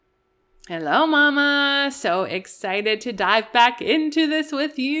Hello, Mama. So excited to dive back into this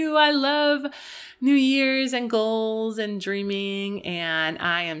with you. I love New Year's and goals and dreaming, and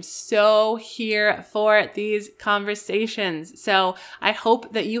I am so here for these conversations. So I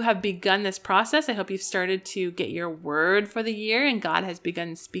hope that you have begun this process. I hope you've started to get your word for the year, and God has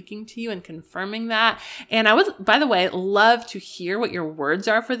begun speaking to you and confirming that. And I would, by the way, love to hear what your words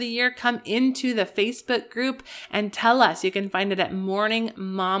are for the year. Come into the Facebook group and tell us. You can find it at Morning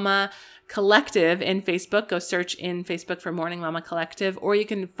Mama Collective in Facebook. Go search in Facebook for Morning Mama Collective, or you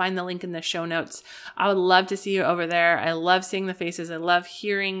can find the link in the show notes. I would love to see you over there. I love seeing the faces. I love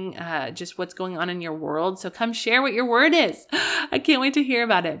hearing just what's going on in your world. So come share what your word is. I can't wait to hear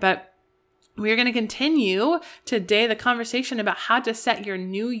about it. But we're going to continue today the conversation about how to set your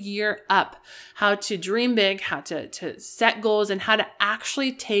new year up, how to dream big, how to set goals, and how to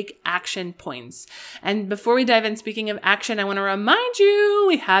actually take action points. And before we dive in, speaking of action, I want to remind you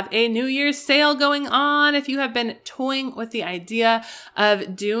we have a New Year's sale going on. If you have been toying with the idea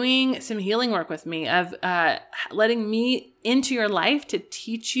of doing some healing work with me, of letting me into your life to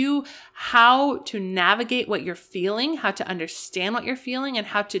teach you how to navigate what you're feeling, how to understand what you're feeling, and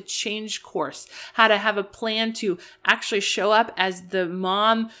how to change course, how to have a plan to actually show up as the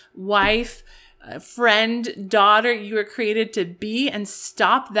mom, wife, friend, daughter you were created to be, and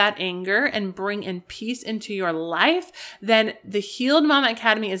stop that anger and bring in peace into your life, then the Healed Mama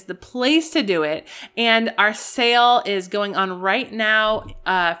Academy is the place to do it. And our sale is going on right now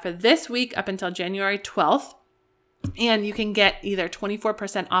for this week up until January 12th. And you can get either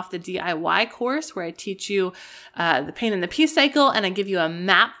 24% off the DIY course where I teach you the pain and the peace cycle, and I give you a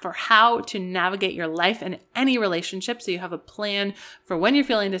map for how to navigate your life in any relationship. So you have a plan for when you're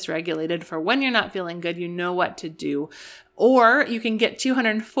feeling dysregulated, for when you're not feeling good, you know what to do. Or you can get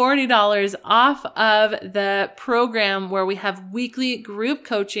 $240 off of the program where we have weekly group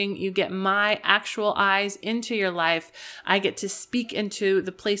coaching. You get my actual eyes into your life. I get to speak into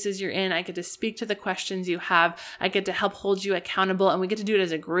the places you're in. I get to speak to the questions you have. I get to help hold you accountable. And we get to do it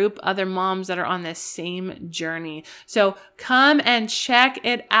as a group, other moms that are on this same journey. So come and check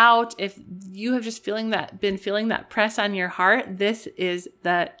it out. If you have just been feeling that press on your heart, this is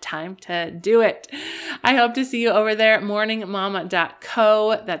the time to do it. I hope to see you over there at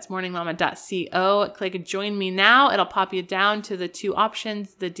morningmama.co. That's morningmama.co. Click join me now. It'll pop you down to the two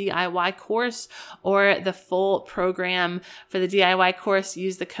options, the DIY course or the full program. For the DIY course,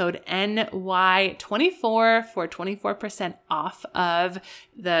 use the code NY24 for 24% off of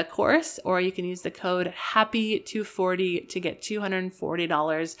the course, or you can use the code HAPPY240 to get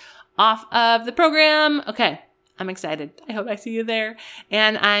 $240 off of the program. Okay. I'm excited. I hope I see you there.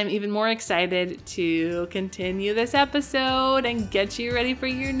 And I'm even more excited to continue this episode and get you ready for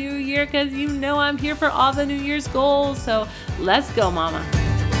your new year, because you know I'm here for all the New Year's goals. So let's go, Mama.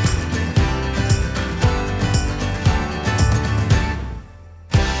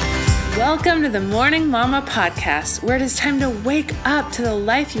 Welcome to the Morning Mama podcast, where it is time to wake up to the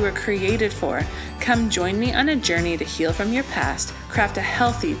life you were created for. Come join me on a journey to heal from your past, craft a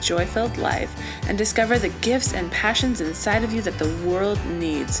healthy, joy-filled life, and discover the gifts and passions inside of you that the world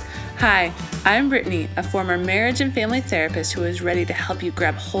needs. Hi, I'm Brittany, a former marriage and family therapist who is ready to help you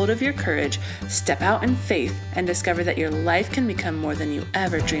grab hold of your courage, step out in faith, and discover that your life can become more than you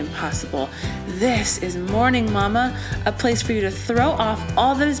ever dreamed possible. This is Morning Mama, a place for you to throw off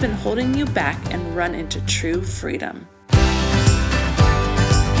all that has been holding you back and run into true freedom.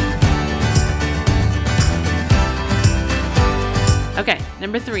 Okay,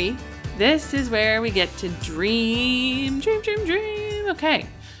 number 3. This is where we get to dream. Okay,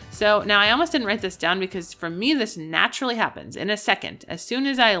 so now I almost didn't write this down because for me, this naturally happens in a second. As soon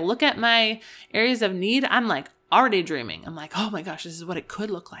as I look at my areas of need, I'm like already dreaming. I'm like, oh my gosh, this is what it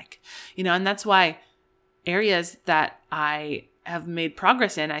could look like. And that's why areas that I have made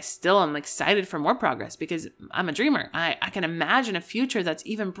progress in, I still am excited for more progress because I'm a dreamer. I can imagine a future that's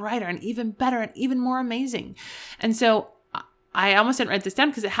even brighter and even better and even more amazing. And so I almost didn't write this down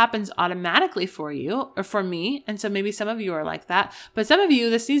because it happens automatically for you or for me. And so maybe some of you are like that, but some of you,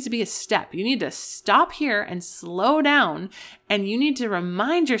 this needs to be a step. You need to stop here and slow down. And you need to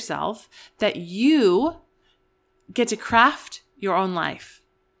remind yourself that you get to craft your own life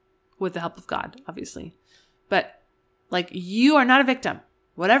with the help of God, obviously. But like, you are not a victim.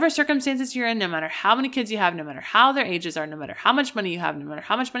 Whatever circumstances you're in, no matter how many kids you have, no matter how their ages are, no matter how much money you have, no matter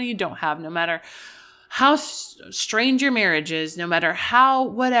how much money you don't have, no matter how strange your marriage is, no matter how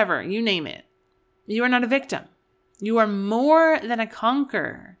whatever, you name it, you are not a victim. You are more than a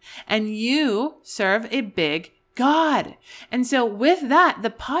conqueror, and you serve a big God. And so with that, the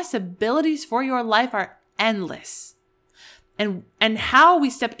possibilities for your life are endless. And how we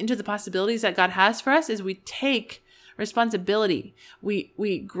step into the possibilities that God has for us is we take responsibility.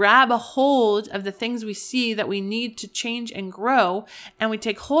 We grab a hold of the things we see that we need to change and grow, and we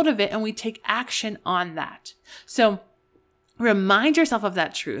take hold of it and we take action on that. So remind yourself of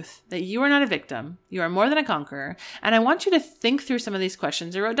that truth, that you are not a victim. You are more than a conqueror. And I want you to think through some of these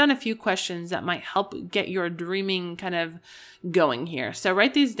questions. I wrote down a few questions that might help get your dreaming kind of going here. So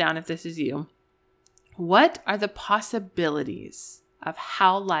write these down if this is you. What are the possibilities of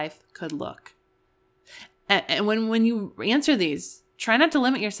how life could look? And when you answer these, try not to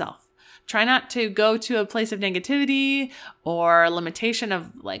limit yourself. Try not to go to a place of negativity or limitation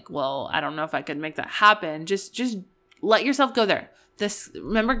of like, well, I don't know if I could make that happen. Just let yourself go there.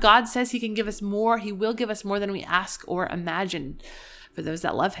 Remember, God says he can give us more. He will give us more than we ask or imagine for those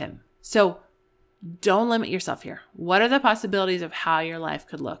that love him. So don't limit yourself here. What are the possibilities of how your life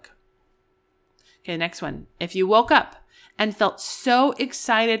could look? Okay, next one. If you woke up and felt so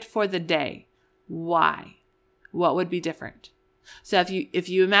excited for the day, why? What would be different? So if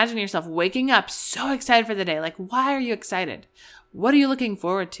you imagine yourself waking up so excited for the day, like why are you excited? What are you looking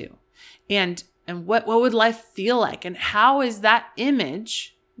forward to? And what would life feel like? And how is that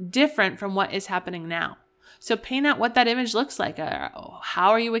image different from what is happening now? So paint out what that image looks like. How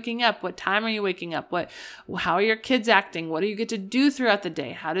are you waking up? What time are you waking up? How are your kids acting? What do you get to do throughout the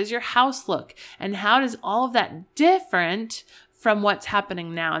day? How does your house look? And how does all of that different from what's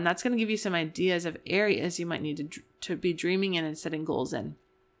happening now? And that's going to give you some ideas of areas you might need to be dreaming in and setting goals in.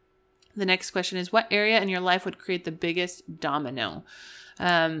 The next question is, what area in your life would create the biggest domino?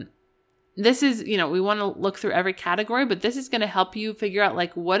 This is, we want to look through every category, but this is going to help you figure out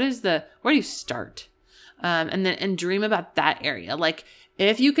like, where do you start? And dream about that area. Like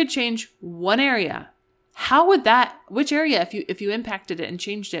if you could change one area, which area, if you impacted it and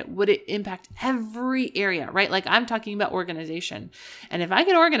changed it, would it impact every area, right? Like I'm talking about organization. And if I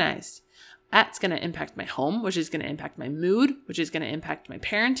get organized, that's going to impact my home, which is going to impact my mood, which is going to impact my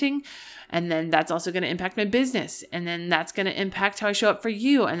parenting. And then that's also going to impact my business. And then that's going to impact how I show up for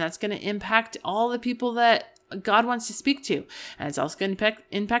you. And that's going to impact all the people that God wants to speak to. And it's also going to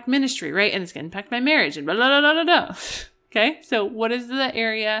impact ministry, right? And it's going to impact my marriage and blah, blah, blah, blah, blah. Okay. So what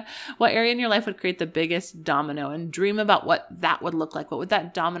area in your life would create the biggest domino? And dream about what that would look like. What would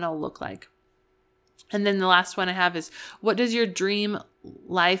that domino look like? And then the last one I have is, what does your dream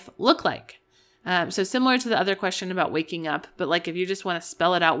life look like? So similar to the other question about waking up, but like if you just want to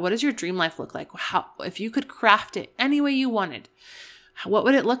spell it out, what does your dream life look like? If you could craft it any way you wanted, what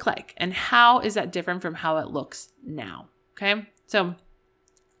would it look like? And how is that different from how it looks now? Okay. So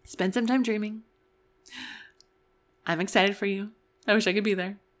spend some time dreaming. I'm excited for you. I wish I could be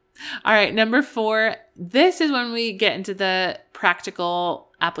there. All right. Number 4, this is when we get into the practical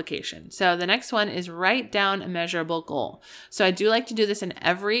application. So the next one is write down a measurable goal. So I do like to do this in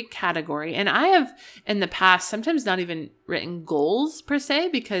every category. And I have in the past sometimes not even written goals per se,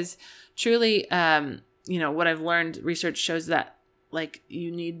 because truly, what I've learned, research shows that like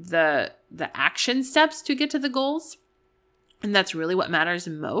you need the action steps to get to the goals. And that's really what matters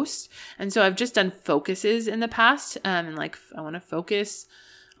most. And so I've just done focuses in the past. And like, I want to focus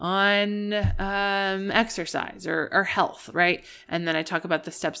on exercise or health, right? And then I talk about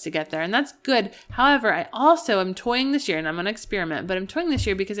the steps to get there, and that's good. However, I also am toying this year, and I'm going to experiment, but I'm toying this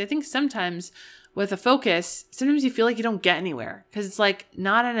year because I think sometimes with a focus, sometimes you feel like you don't get anywhere because it's like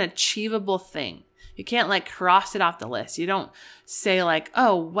not an achievable thing. You can't like cross it off the list. You don't say like,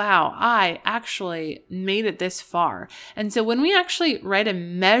 oh, wow, I actually made it this far. And so when we actually write a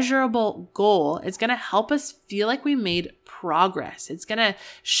measurable goal, it's going to help us feel like we made progress. It's going to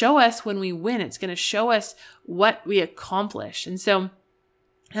show us when we win. It's going to show us what we accomplished. And so,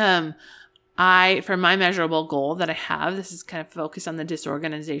 for my measurable goal that I have, this is kind of focused on the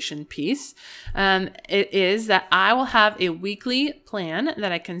disorganization piece. It is that I will have a weekly plan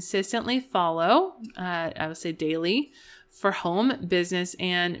that I consistently follow. I would say daily for home, business,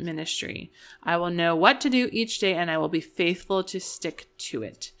 and ministry. I will know what to do each day, and I will be faithful to stick to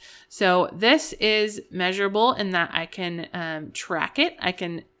it. So this is measurable in that I can track it. I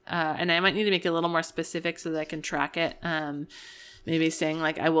can, and I might need to make it a little more specific so that I can track it. Maybe saying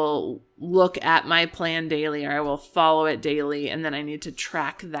like, I will look at my plan daily, or I will follow it daily. And then I need to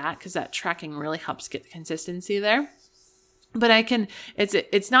track that because that tracking really helps get consistency there. But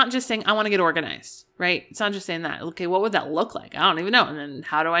it's not just saying I want to get organized, right? It's not just saying that. Okay, what would that look like? I don't even know. And then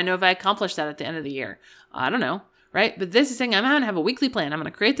how do I know if I accomplished that at the end of the year? I don't know, right? But this is saying I'm going to have a weekly plan. I'm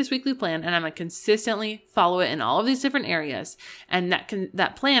going to create this weekly plan, and I'm going to consistently follow it in all of these different areas. And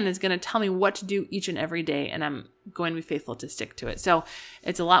that plan is going to tell me what to do each and every day. And going to be faithful to stick to it. So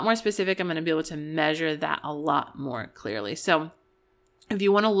it's a lot more specific. I'm going to be able to measure that a lot more clearly. So if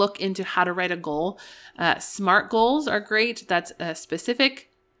you want to look into how to write a goal, SMART goals are great. That's a specific,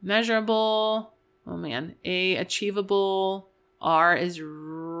 measurable, achievable, R is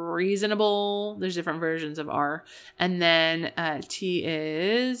reasonable. There's different versions of R. And then T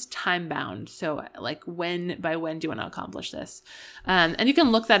is time bound. So like by when do you want to accomplish this? And you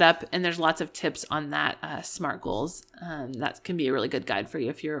can look that up, and there's lots of tips on that SMART goals. That can be a really good guide for you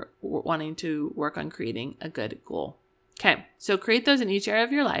if you're wanting to work on creating a good goal. Okay, so create those in each area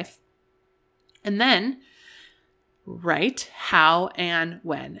of your life. And then write how and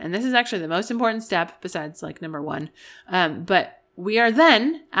when. And this is actually the most important step besides like number one. But we are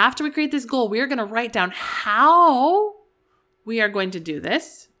then, after we create this goal, we are going to write down how we are going to do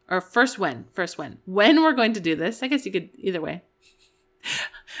this. Or first when we're going to do this. I guess you could either way.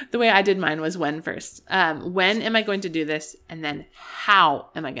 The way I did mine was when first. When am I going to do this? And then how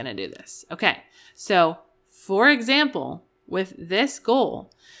am I going to do this? Okay, so for example, with this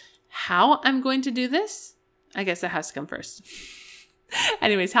goal, how I'm going to do this, I guess that has to come first.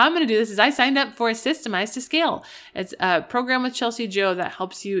 Anyways, how I'm going to do this is I signed up for Systemize to Scale. It's a program with Chelsea Joe that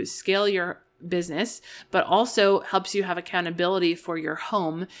helps you scale your business, but also helps you have accountability for your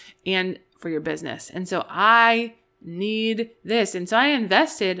home and for your business. And so I need this. And so I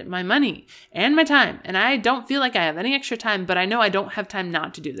invested my money and my time, and I don't feel like I have any extra time, but I know I don't have time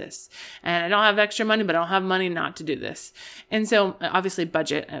not to do this. And I don't have extra money, but I don't have money not to do this. And so obviously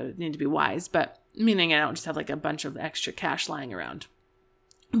budget, I need to be wise, but meaning I don't just have like a bunch of extra cash lying around.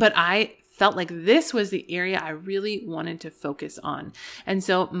 But I felt like this was the area I really wanted to focus on. And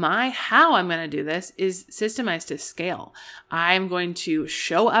so how I'm going to do this is Systemize to Scale. I'm going to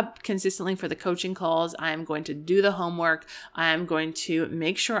show up consistently for the coaching calls. I am going to do the homework. I am going to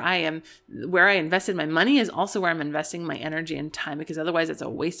make sure where I invested my money is also where I'm investing my energy and time, because otherwise it's a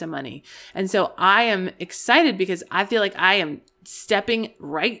waste of money. And so I am excited because I feel like I am stepping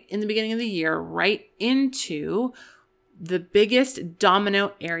right in the beginning of the year, right into the biggest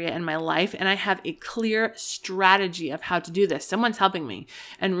domino area in my life, and I have a clear strategy of how to do this. Someone's helping me.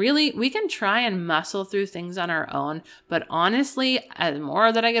 And really, we can try and muscle through things on our own, but honestly, the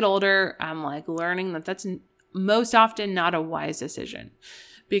more that I get older, I'm like learning that that's most often not a wise decision,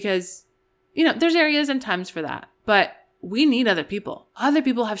 because there's areas and times for that, but we need other people. Other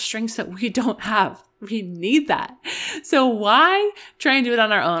people have strengths that we don't have. We need that. So why try and do it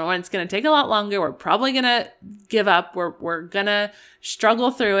on our own when it's going to take a lot longer? We're probably going to give up. We're going to struggle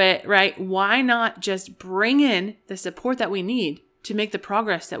through it, right? Why not just bring in the support that we need to make the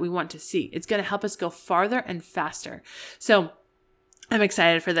progress that we want to see? It's going to help us go farther and faster. So I'm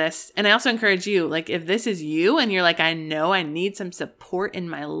excited for this. And I also encourage you, like if this is you and you're like, I know I need some support in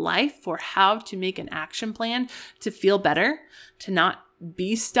my life for how to make an action plan to feel better, to not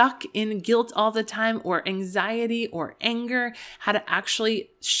be stuck in guilt all the time or anxiety or anger, how to actually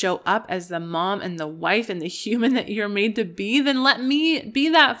show up as the mom and the wife and the human that you're made to be, then let me be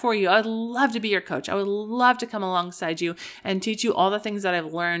that for you. I'd love to be your coach. I would love to come alongside you and teach you all the things that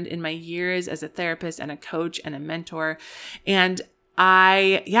I've learned in my years as a therapist and a coach and a mentor. And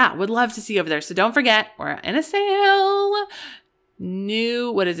I would love to see you over there. So don't forget, we're in a sale.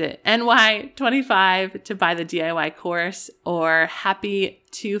 NY25 to buy the DIY course, or happy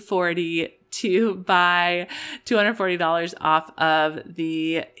 240 to buy $240 off of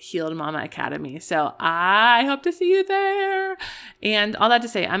the Healed Mama Academy. So I hope to see you there. And all that to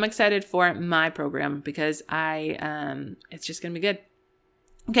say, I'm excited for my program because it's just going to be good.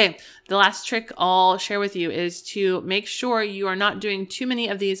 Okay, the last trick I'll share with you is to make sure you are not doing too many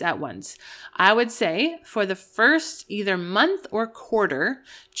of these at once. I would say for the first either month or quarter,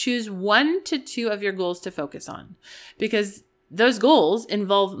 choose 1 to 2 of your goals to focus on, because those goals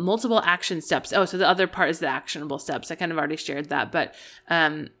involve multiple action steps. Oh, so the other part is the actionable steps. I kind of already shared that, but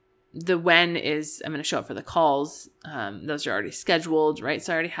the when is I'm going to show up for the calls. Those are already scheduled, right?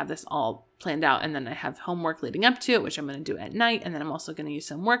 So I already have this all planned out. And then I have homework leading up to it, which I'm going to do at night. And then I'm also going to use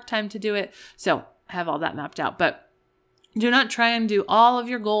some work time to do it. So I have all that mapped out. But do not try and do all of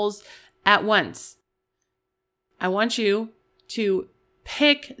your goals at once. I want you to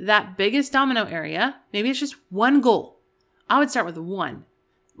pick that biggest domino area. Maybe it's just one goal. I would start with 1.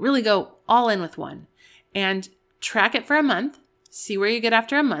 Really go all in with 1 and track it for a month. See where you get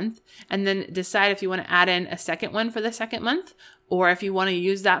after a month, and then decide if you want to add in a second one for the second month, or if you want to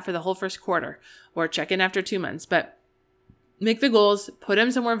use that for the whole first quarter, or check in after 2 months. But make the goals, put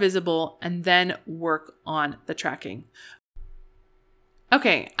them somewhere visible, and then work on the tracking.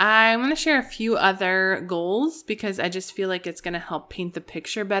 Okay, I'm going to share a few other goals because I just feel like it's going to help paint the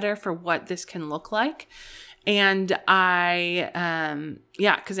picture better for what this can look like. And because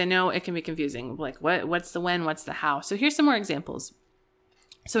I know it can be confusing. Like what's the when, what's the how? So here's some more examples.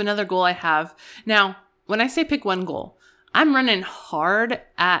 So another goal I have now, when I say pick one goal, I'm running hard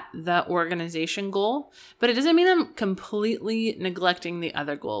at the organization goal, but it doesn't mean I'm completely neglecting the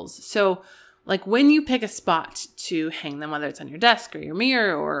other goals. So like when you pick a spot to hang them, whether it's on your desk or your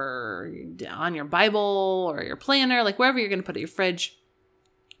mirror or on your Bible or your planner, like wherever you're going to put it, your fridge,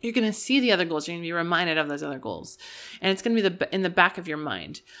 you're going to see the other goals. You're going to be reminded of those other goals. And it's going to be in the back of your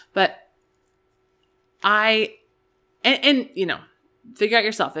mind. But figure out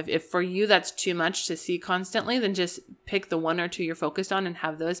yourself. If for you that's too much to see constantly, then just pick the one or two you're focused on and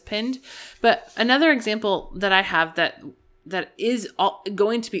have those pinned. But another example that I have that is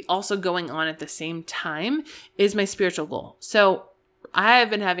going to be also going on at the same time is my spiritual goal. So I have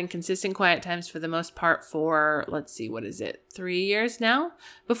been having consistent quiet times for the most part for, 3 years now.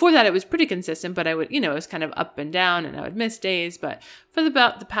 Before that, it was pretty consistent, but I would, it was kind of up and down and I would miss days. But for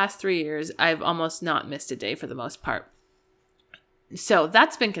about the past 3 years, I've almost not missed a day for the most part. So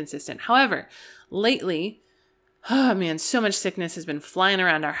that's been consistent. However, lately, oh man, so much sickness has been flying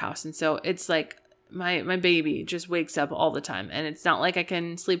around our house. And so it's like my baby just wakes up all the time, and it's not like I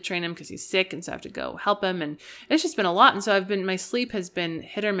can sleep train him because he's sick. And so I have to go help him. And it's just been a lot. And so my sleep has been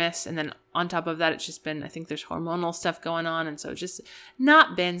hit or miss. And then on top of that, it's just been, I think there's hormonal stuff going on. And so just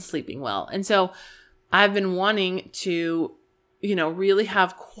not been sleeping well. And so I've been wanting to, really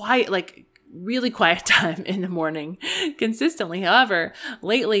have really quiet time in the morning consistently. However,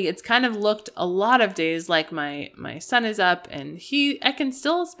 lately it's kind of looked a lot of days like my son is up and I can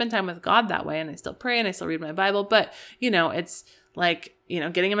still spend time with God that way, and I still pray and I still read my Bible, but it's like,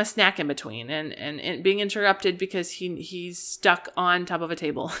 getting him a snack in between and being interrupted because he's stuck on top of a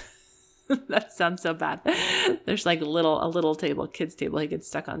table. That sounds so bad. There's like a little table, kid's table he gets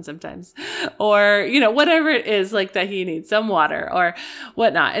stuck on sometimes, or, whatever it is like that he needs some water or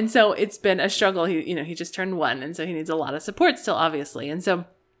whatnot. And so it's been a struggle. He just turned 1. And so he needs a lot of support still, obviously. And so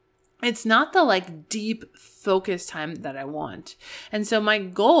it's not the deep focus time that I want. And so my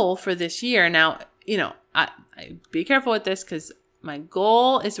goal for this year now, I be careful with this because my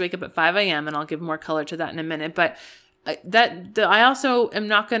goal is to wake up at 5 a.m. and I'll give more color to that in a minute. But I also am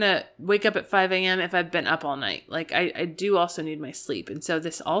not going to wake up at 5 a.m. if I've been up all night. Like I do also need my sleep. And so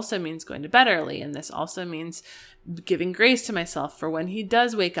this also means going to bed early. And this also means giving grace to myself for when he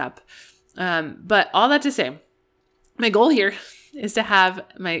does wake up. But all that to say, my goal here is to have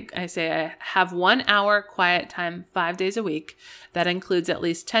I have 1 hour quiet time 5 days a week. That includes at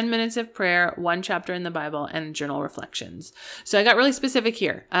least 10 minutes of prayer, 1 chapter in the Bible, and journal reflections. So I got really specific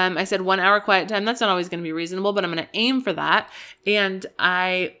here. I said 1 hour quiet time. That's not always going to be reasonable, but I'm going to aim for that. And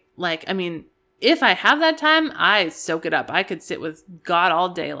if I have that time, I soak it up. I could sit with God all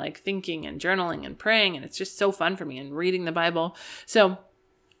day, thinking and journaling and praying. And it's just so fun for me, and reading the Bible. So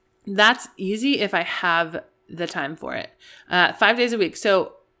that's easy if I have the time for it. 5 days a week.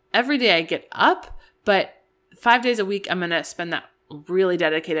 So every day I get up, but 5 days a week, I'm going to spend that really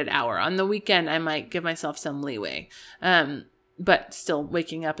dedicated hour. On the weekend, I might give myself some leeway. But still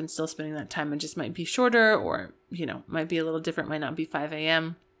waking up and still spending that time, it just might be shorter or, might be a little different, might not be 5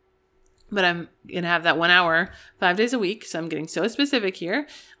 a.m. But I'm going to have that 1 hour, 5 days a week. So I'm getting so specific here.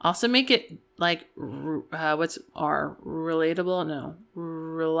 Also make it what's R? Relatable? No.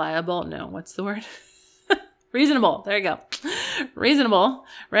 Reliable? No. What's the word? Reasonable. There you go. Reasonable,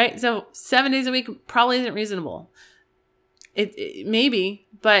 right? So 7 days a week probably isn't reasonable. It maybe,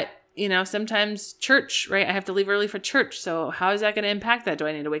 but sometimes church, right? I have to leave early for church. So how is that going to impact that? Do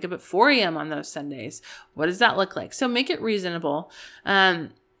I need to wake up at 4 a.m. on those Sundays? What does that look like? So make it reasonable.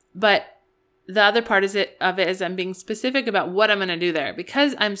 But the other part of it is I'm being specific about what I'm going to do there.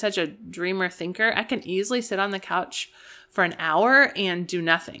 Because I'm such a dreamer thinker, I can easily sit on the couch for an hour and do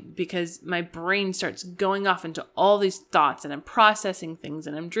nothing because my brain starts going off into all these thoughts and I'm processing things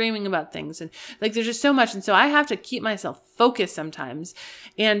and I'm dreaming about things and there's just so much. And so I have to keep myself focused sometimes.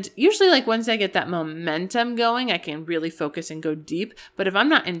 And usually once I get that momentum going, I can really focus and go deep. But if I'm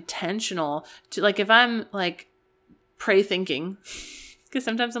not intentional to if I'm pray thinking, because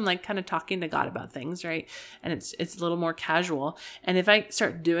sometimes I'm kind of talking to God about things, right? And it's a little more casual. And if I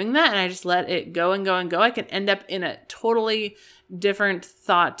start doing that and I just let it go and go and go, I can end up in a totally different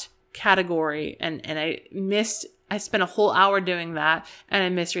thought category. And I spent a whole hour doing that and I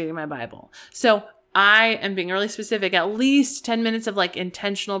missed reading my Bible. So I am being really specific, at least 10 minutes of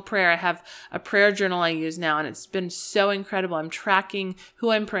intentional prayer. I have a prayer journal I use now and it's been so incredible. I'm tracking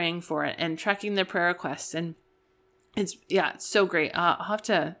who I'm praying for and tracking their prayer requests, and it's so great. I'll have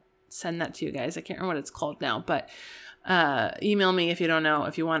to send that to you guys. I can't remember what it's called now, but email me if you don't know,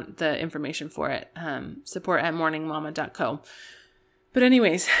 if you want the information for it, support@morningmama.co. But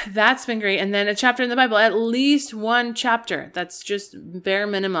anyways, that's been great. And then a chapter in the Bible, at least one chapter. That's just bare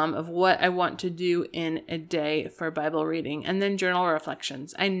minimum of what I want to do in a day for Bible reading. And then journal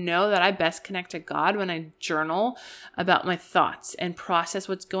reflections. I know that I best connect to God when I journal about my thoughts and process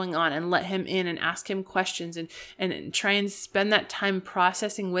what's going on and let him in and ask him questions and try and spend that time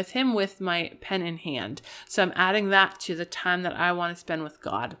processing with him with my pen in hand. So I'm adding that to the time that I want to spend with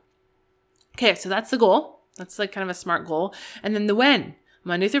God. Okay, so that's the goal. That's like kind of a smart goal. And then the when,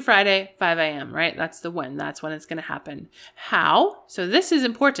 Monday through Friday, 5 a.m., right? That's the when. That's when it's going to happen. How? So this is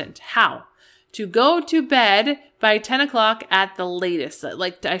important. How? To go to bed by 10 o'clock at the latest.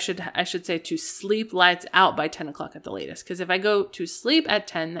 Like I should say to sleep lights out by 10 o'clock at the latest. Because if I go to sleep at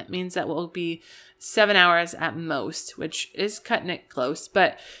 10, that means that will be 7 hours at most, which is cutting it close.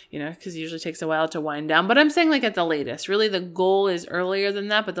 But, because it usually takes a while to wind down. But I'm saying like at the latest. Really, the goal is earlier than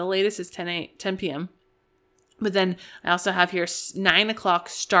that, but the latest is 10 p.m. But then I also have here 9 o'clock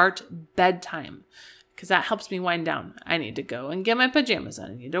start bedtime because that helps me wind down. I need to go and get my pajamas on.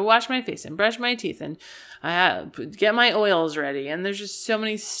 I need to wash my face and brush my teeth and get my oils ready. And there's just so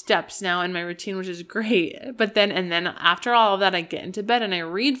many steps now in my routine, which is great. But then after all of that, I get into bed and I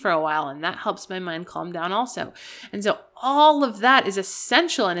read for a while, and that helps my mind calm down also. And so all of that is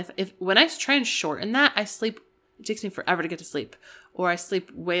essential. And if when I try and shorten that, I sleep. It takes me forever to get to sleep, or I sleep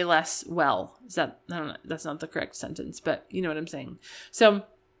way less well. I don't know, that's not the correct sentence, but you know what I'm saying. So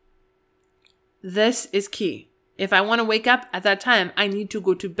this is key. If I want to wake up at that time, I need to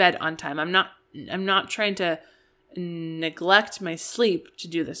go to bed on time. I'm not trying to neglect my sleep to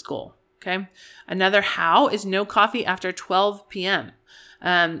do this goal. Okay. Another how is no coffee after 12 p.m.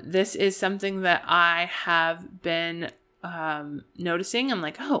 This is something that I have been noticing. I'm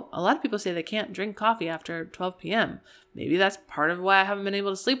like, oh, a lot of people say they can't drink coffee after 12 p.m. Maybe that's part of why I haven't been able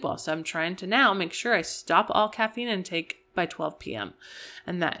to sleep well. So I'm trying to now make sure I stop all caffeine intake by 12 p.m.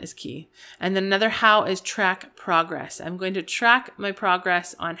 And that is key. And then another how is track progress. I'm going to track my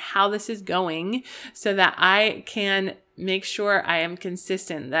progress on how this is going so that I can make sure I am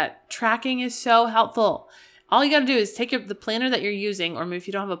consistent. That tracking is so helpful. All you got to do is take the planner that you're using, or maybe if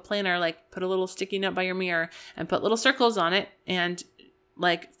you don't have a planner, like put a little sticky note by your mirror and put little circles on it and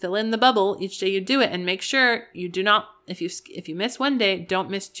like fill in the bubble each day you do it, and make sure you do not, if you miss one day, don't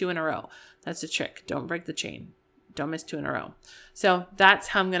miss 2 in a row. That's the trick. Don't break the chain. Don't miss 2 in a row. So that's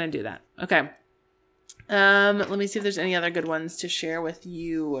how I'm going to do that. Okay. Let me see if there's any other good ones to share with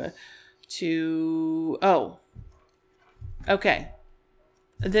you okay.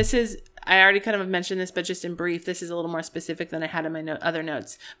 I already kind of mentioned this, but just in brief, this is a little more specific than I had in my other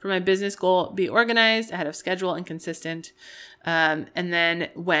notes. For my business goal, be organized, ahead of schedule, and consistent. And then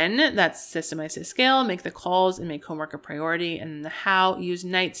when, that's systemize to scale, make the calls and make homework a priority. And the how, use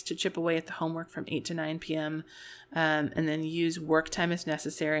nights to chip away at the homework from 8 to 9 p.m. And then use work time as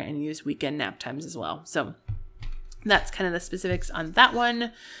necessary, and use weekend nap times as well. So that's kind of the specifics on that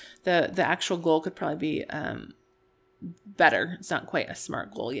one. The actual goal could probably be better. It's not quite a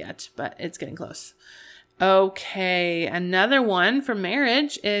SMART goal yet, but it's getting close. Okay, another one for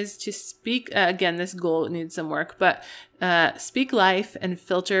marriage is to speak, again, this goal needs some work, but speak life and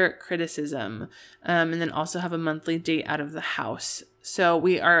filter criticism, and then also have a monthly date out of the house. So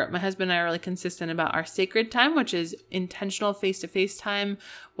my husband and I are really consistent about our sacred time, which is intentional face-to-face time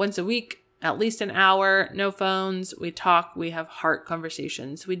once a week. At least an hour, no phones, we talk, we have heart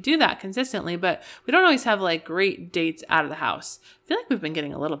conversations. We do that consistently, but we don't always have like great dates out of the house. I feel like we've been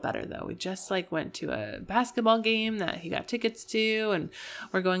getting a little better though. We just went to a basketball game that he got tickets to, and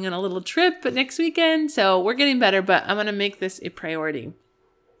we're going on a little trip next weekend. So we're getting better, but I'm going to make this a priority.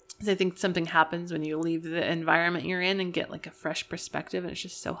 Because I think something happens when you leave the environment you're in and get like a fresh perspective, and it's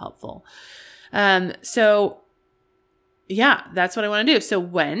just so helpful. So yeah, that's what I want to do. So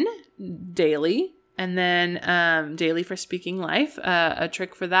when? Daily, and then daily for speaking life. A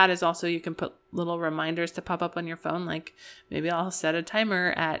trick for that is also you can put little reminders to pop up on your phone. Like maybe I'll set a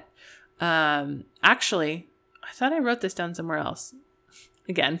timer at, actually, I thought I wrote this down somewhere else.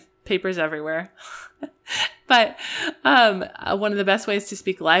 Again, papers everywhere. But one of the best ways to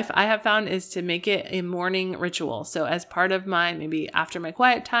speak life I have found is to make it a morning ritual. So as part of maybe after my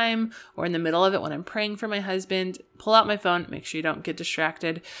quiet time or in the middle of it when I'm praying for my husband, pull out my phone, make sure you don't get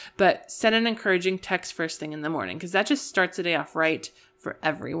distracted, but send an encouraging text first thing in the morning, because that just starts the day off right for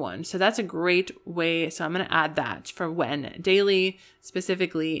everyone. So that's a great way. So I'm going to add that for when daily,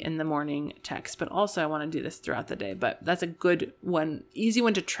 specifically in the morning text, but also I want to do this throughout the day, but that's a good one, easy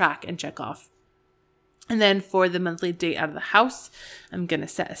one to track and check off. And then for the monthly date out of the house, I'm going to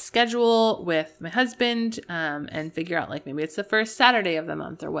set a schedule with my husband and figure out like maybe it's the first Saturday of the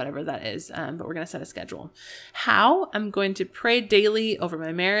month or whatever that is. But we're going to set a schedule. How? I'm going to pray daily over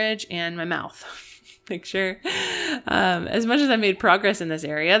my marriage and my mouth. Make sure as much as I made progress in this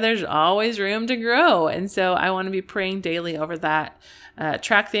area, there's always room to grow. And so I want to be praying daily over that.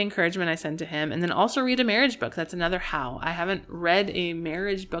 Track the encouragement I send to him, and then also read a marriage book. That's another how. I haven't read a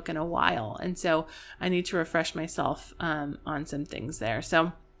marriage book in a while, and so I need to refresh myself on some things there.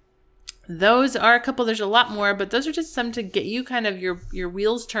 So those are a couple. There's a lot more, but those are just some to get you kind of your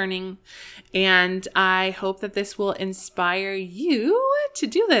wheels turning, and I hope that this will inspire you to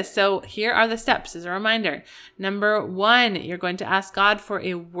do this. So here are the steps as a reminder. Number 1, you're going to ask God for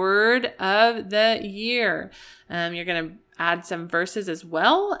a word of the year. You're going to add some verses as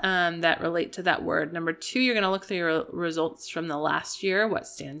well that relate to that word. Number 2, you're going to look through your results from the last year. What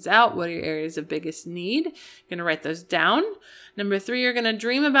stands out? What are your areas of biggest need? You're going to write those down. Number 3, you're going to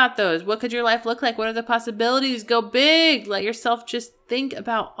dream about those. What could your life look like? What are the possibilities? Go big. Let yourself just think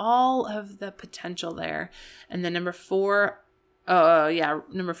about all of the potential there. And then number 4,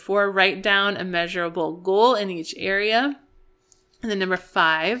 write down a measurable goal in each area. And then number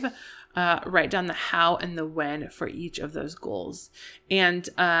 5, write down the how and the when for each of those goals. And,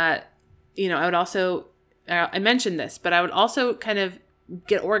 I would also, I mentioned this, but I would also kind of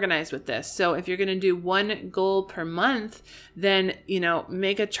get organized with this. So if you're going to do one goal per month, then,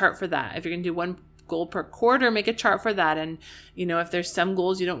 make a chart for that. If you're going to do one goal per quarter, make a chart for that. And, if there's some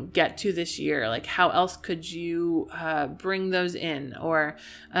goals you don't get to this year, like how else could you bring those in? Or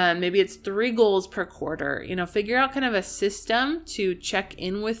maybe it's 3 goals per quarter, figure out kind of a system to check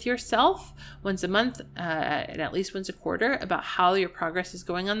in with yourself once a month and at least once a quarter about how your progress is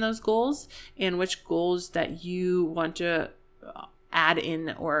going on those goals and which goals that you want to add in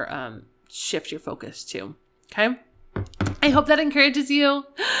or shift your focus to. Okay. I hope that encourages you.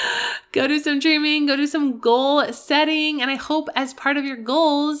 Go do some dreaming, go do some goal setting. And I hope as part of your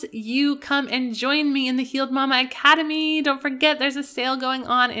goals, you come and join me in the Healed Mama Academy. Don't forget, there's a sale going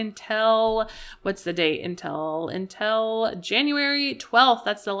on until, what's the date? Until January 12th.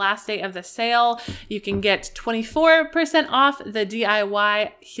 That's the last day of the sale. You can get 24% off the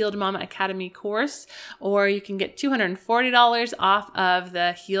DIY Healed Mama Academy course, or you can get $240 off of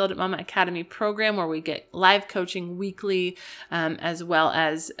the Healed Mama Academy program, where we get live coaching weekly, as well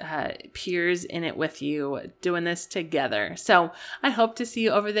as peers in it with you doing this together. So I hope to see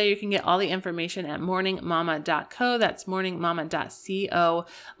you over there. You can get all the information at morningmama.co. That's morningmama.co.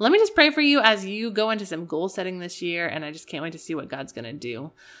 Let me just pray for you as you go into some goal setting this year, and I just can't wait to see what God's going to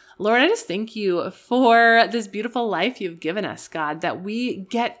do. Lord, I just thank you for this beautiful life you've given us, God, that we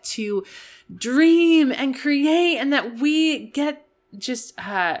get to dream and create, and that we get just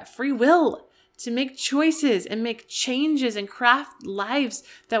free will to make choices and make changes and craft lives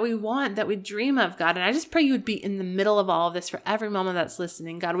that we want, that we dream of, God. And I just pray you would be in the middle of all of this for every mama that's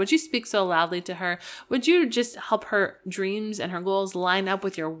listening. God, would you speak so loudly to her? Would you just help her dreams and her goals line up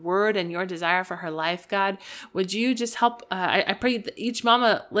with your word and your desire for her life, God? Would you just help, I pray that each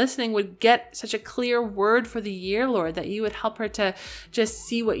mama listening would get such a clear word for the year, Lord, that you would help her to just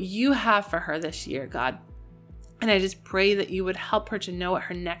see what you have for her this year, God. And I just pray that you would help her to know what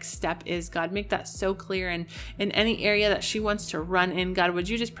her next step is, God. Make that so clear. And in any area that she wants to run in, God, would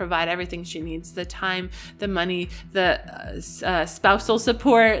you just provide everything she needs, the time, the money, the spousal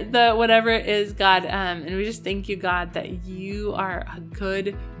support, the whatever it is, God. And we just thank you, God, that you are a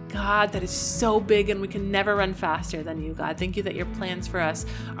good God that is so big and we can never run faster than you, God. Thank you that your plans for us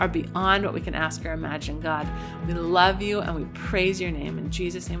are beyond what we can ask or imagine, God. We love you and we praise your name. In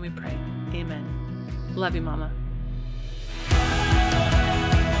Jesus' name we pray. Amen. Love you, Mama.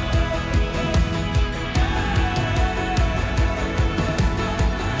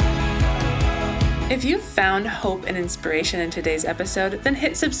 If you've found hope and inspiration in today's episode, then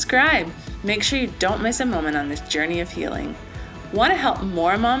hit subscribe. Make sure you don't miss a moment on this journey of healing. Want to help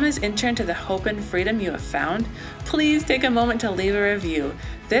more mamas enter into the hope and freedom you have found? Please take a moment to leave a review.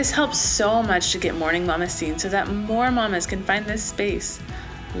 This helps so much to get Morning Mama seen so that more mamas can find this space.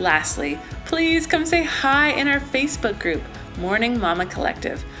 Lastly, please come say hi in our Facebook group, Morning Mama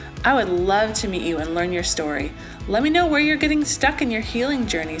Collective. I would love to meet you and learn your story. Let me know where you're getting stuck in your healing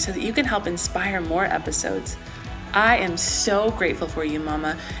journey so that you can help inspire more episodes. I am so grateful for you,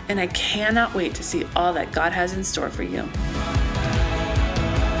 Mama, and I cannot wait to see all that God has in store for you.